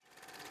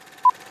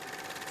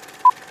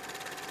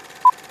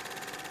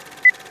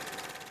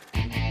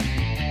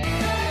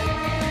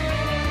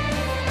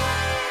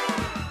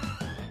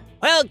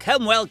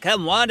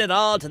Welcome, one and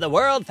all, to the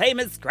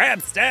world-famous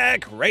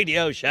Grabstack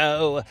Radio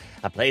Show.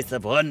 A place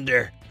of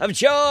wonder, of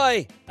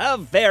joy,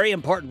 of very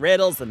important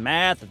riddles and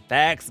math and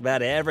facts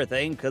about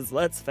everything, because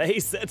let's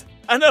face it,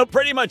 I know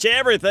pretty much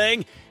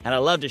everything, and I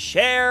love to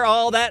share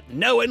all that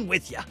knowing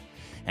with you.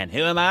 And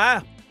who am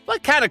I?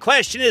 What kind of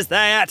question is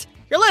that?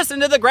 You're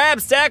listening to the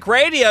Grabstack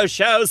Radio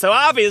Show, so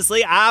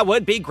obviously I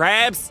would be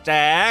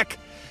Grabstack.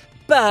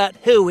 But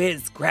who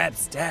is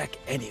Grabstack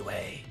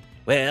anyway?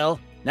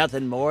 Well,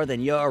 nothing more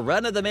than your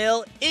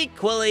run-of-the-mill,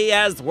 equally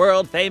as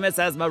world-famous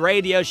as my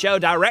radio show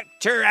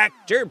director,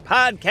 actor,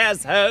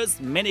 podcast host,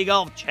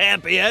 mini-golf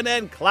champion,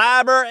 and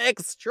climber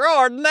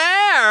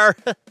extraordinaire.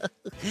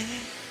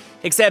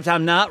 Except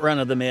I'm not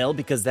run-of-the-mill,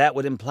 because that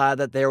would imply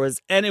that there was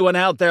anyone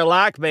out there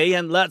like me,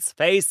 and let's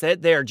face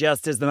it, there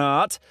just is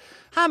not.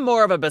 I'm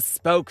more of a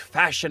bespoke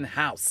fashion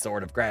house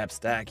sort of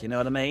Grabstack, you know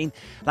what I mean?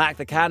 Like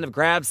the kind of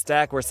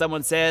Grabstack where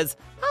someone says,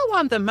 I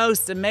want the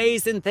most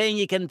amazing thing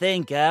you can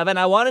think of, and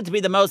I want it to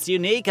be the most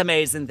unique,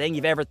 amazing thing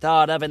you've ever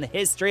thought of in the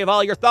history of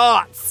all your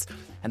thoughts.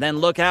 And then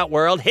look out,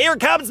 world, here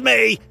comes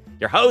me,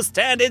 your host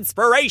and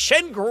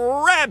inspiration,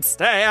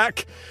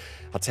 Grabstack.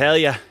 I'll tell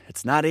you,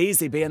 it's not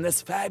easy being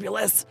this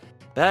fabulous,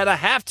 but I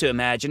have to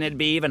imagine it'd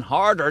be even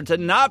harder to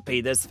not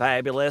be this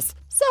fabulous,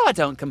 so I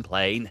don't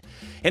complain.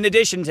 In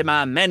addition to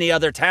my many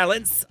other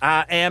talents,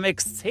 I am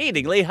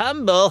exceedingly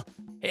humble.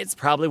 It's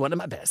probably one of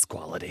my best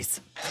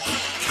qualities.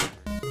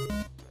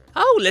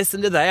 Oh,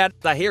 listen to that.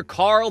 I hear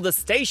Carl, the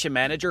station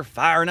manager,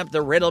 firing up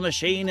the riddle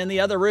machine in the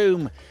other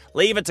room.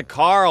 Leave it to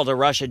Carl to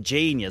rush a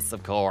genius,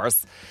 of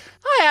course.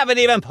 I haven't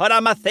even put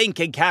on my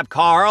thinking cap,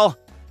 Carl.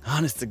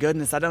 Honest to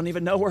goodness, I don't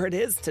even know where it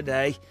is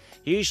today.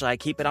 Usually I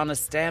keep it on a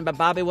stand by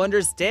Bobby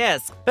Wonder's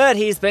desk, but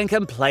he's been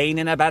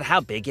complaining about how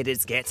big it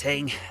is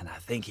getting, and I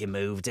think he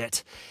moved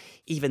it.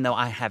 Even though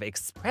I have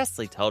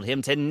expressly told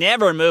him to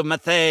never move my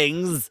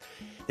things.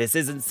 This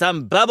isn't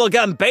some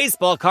bubblegum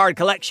baseball card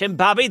collection,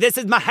 Bobby. This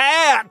is my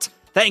hat.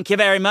 Thank you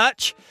very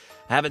much.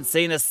 I haven't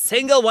seen a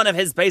single one of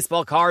his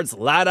baseball cards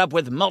light up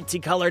with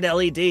multicolored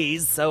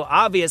LEDs, so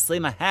obviously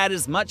my hat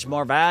is much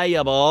more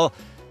valuable.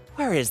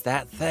 Where is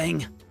that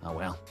thing? Oh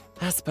well,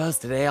 I suppose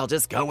today I'll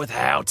just go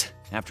without.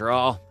 After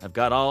all, I've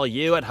got all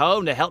you at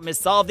home to help me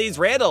solve these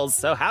riddles,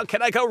 so how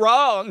can I go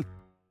wrong?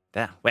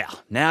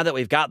 Well, now that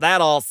we've got that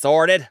all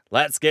sorted,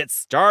 let's get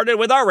started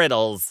with our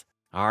riddles.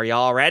 Are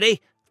y'all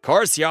ready? Of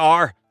course you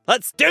are.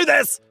 Let's do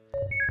this!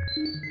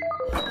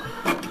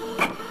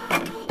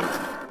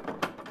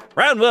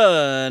 Round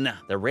one.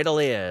 The riddle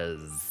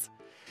is,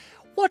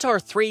 what are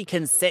 3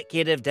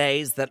 consecutive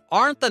days that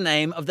aren't the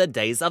name of the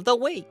days of the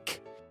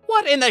week?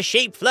 What in the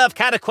sheep fluff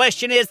kind of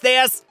question is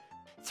this?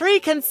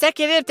 3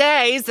 consecutive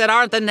days that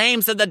aren't the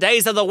names of the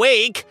days of the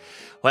week?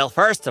 Well,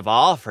 first of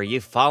all, for you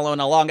following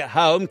along at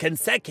home,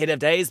 consecutive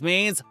days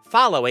means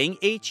following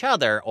each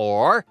other,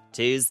 or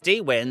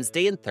Tuesday,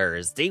 Wednesday, and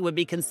Thursday would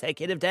be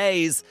consecutive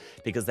days,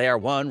 because they are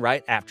one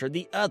right after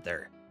the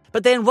other.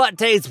 But then what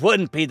days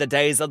wouldn't be the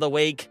days of the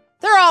week?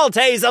 They're all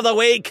days of the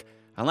week!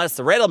 Unless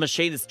the riddle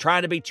machine is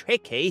trying to be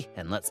tricky,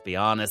 and let's be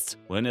honest,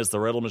 when is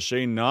the riddle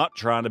machine not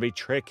trying to be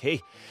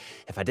tricky?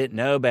 If I didn't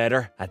know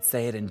better, I'd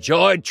say it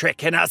enjoyed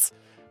tricking us.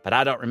 But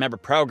I don't remember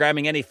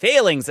programming any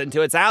feelings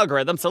into its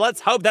algorithm, so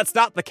let's hope that's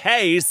not the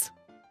case.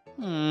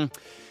 Maybe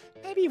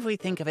if we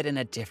think of it in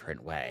a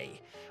different way.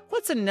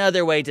 What's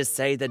another way to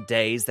say the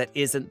days that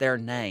isn't their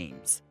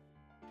names?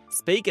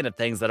 Speaking of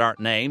things that aren't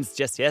names,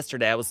 just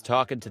yesterday I was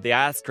talking to the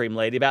ice cream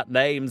lady about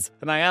names,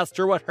 and I asked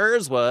her what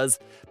hers was,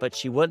 but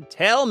she wouldn't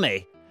tell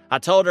me. I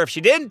told her if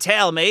she didn't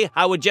tell me,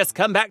 I would just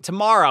come back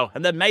tomorrow,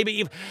 and then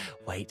maybe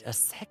Wait a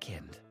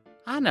second.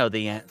 I know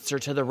the answer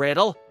to the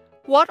riddle.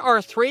 What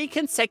are 3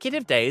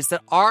 consecutive days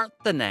that aren't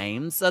the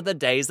names of the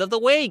days of the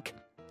week?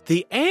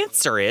 The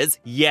answer is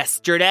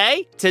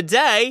yesterday,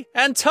 today,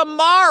 and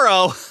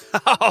tomorrow.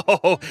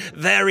 Oh,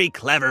 very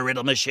clever,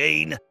 riddle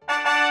machine.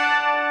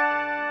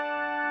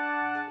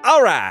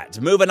 All right,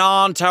 moving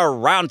on to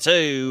round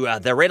 2.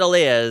 The riddle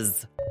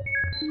is,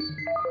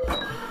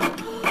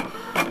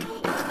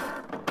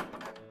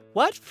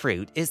 what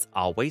fruit is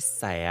always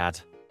sad?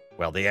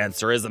 Well, the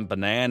answer isn't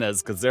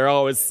bananas, because they're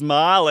always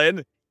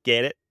smiling.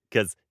 Get it?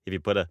 Because if you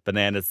put a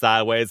banana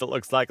sideways, it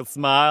looks like a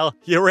smile.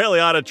 You really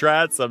ought to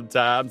try it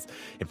sometimes.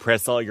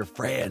 Impress all your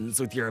friends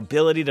with your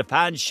ability to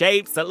find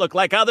shapes that look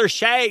like other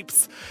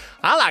shapes.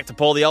 I like to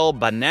pull the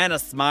old banana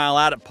smile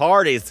out at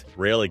parties.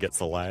 Really gets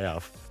a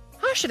laugh.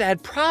 I should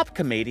add prop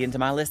comedian to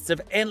my list of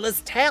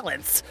endless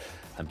talents.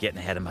 I'm getting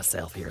ahead of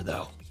myself here,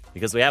 though,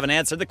 because we haven't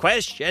answered the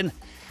question.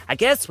 I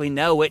guess we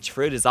know which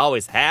fruit is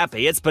always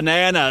happy. It's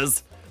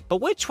bananas. But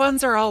which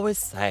ones are always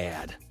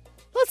sad?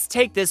 Let's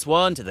take this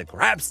one to the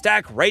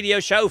Grabstack Radio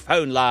Show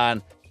phone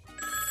line.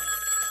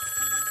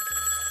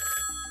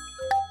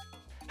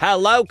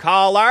 Hello,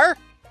 caller.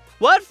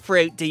 What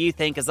fruit do you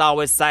think is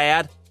always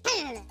sad?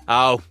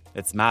 Oh,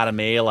 it's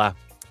Matamila.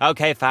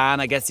 Okay, fine.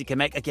 I guess you can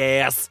make a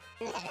guess.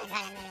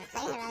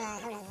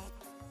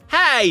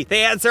 Hey, the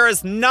answer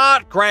is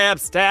not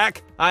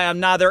Grabstack. I am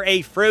neither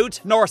a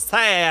fruit nor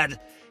sad.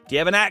 Do you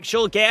have an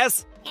actual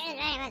guess?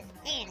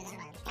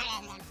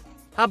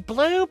 A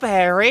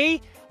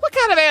blueberry? What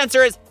kind of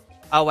answer is...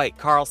 Oh, wait,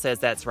 Carl says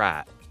that's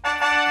right.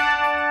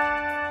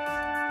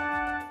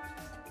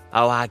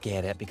 Oh, I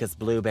get it, because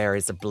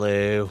blueberries are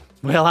blue.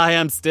 Well, I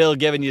am still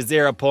giving you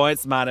 0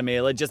 points,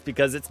 Montemila, just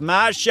because it's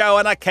my show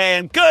and I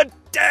can. Good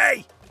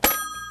day!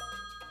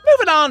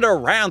 Moving on to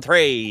round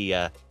 3.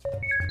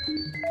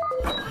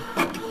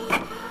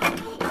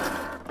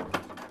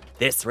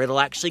 This riddle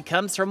actually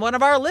comes from one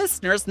of our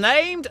listeners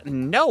named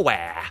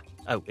Noah.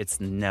 Oh, it's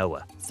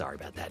Noah. Sorry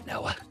about that,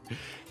 Noah.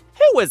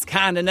 Who was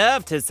kind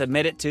enough to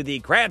submit it to the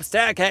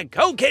Grabstack at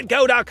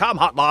GoKidGo.com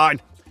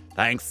hotline.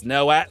 Thanks,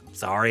 Noah.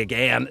 Sorry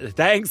again.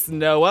 Thanks,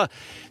 Noah.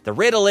 The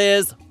riddle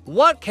is,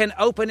 what can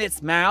open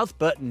its mouth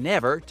but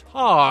never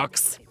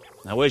talks?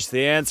 I wish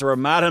the answer were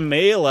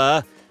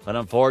Montemila, but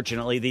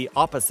unfortunately the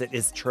opposite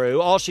is true.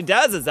 All she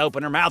does is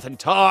open her mouth and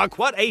talk.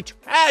 What a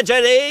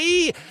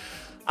tragedy!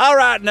 All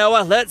right,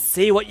 Noah, let's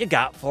see what you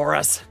got for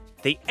us.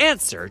 The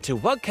answer to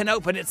what can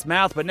open its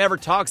mouth but never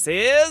talks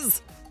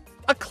is...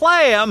 a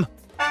clam.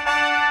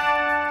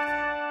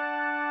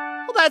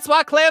 Well, that's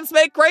why clams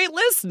make great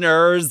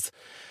listeners.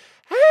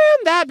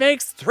 And that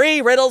makes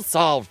 3 riddles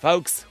solved,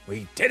 folks.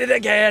 We did it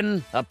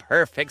again. A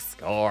perfect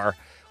score.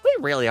 We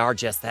really are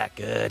just that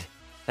good.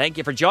 Thank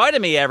you for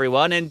joining me,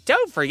 everyone. And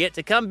don't forget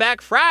to come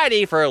back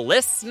Friday for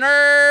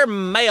Listener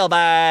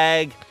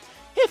Mailbag.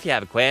 If you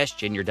have a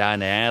question you're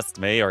dying to ask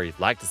me, or you'd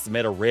like to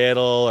submit a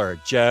riddle or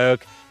a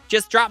joke,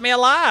 just drop me a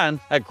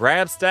line at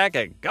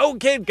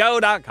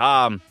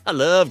grabstack@gokidgo.com. I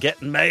love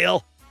getting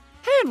mail.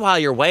 And while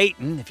you're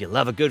waiting, if you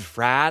love a good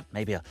fright,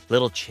 maybe a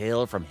little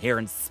chill from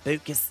hearing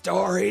spooky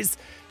stories,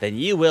 then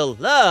you will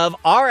love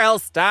R.L.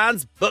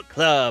 Stine's Book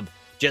Club.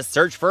 Just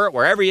search for it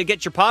wherever you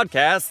get your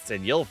podcasts,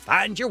 and you'll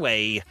find your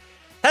way.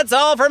 That's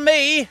all from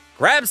me.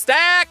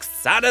 Grabstack,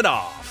 signing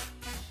off.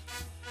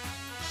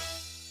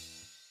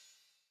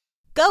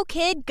 Go,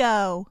 kid,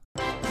 go.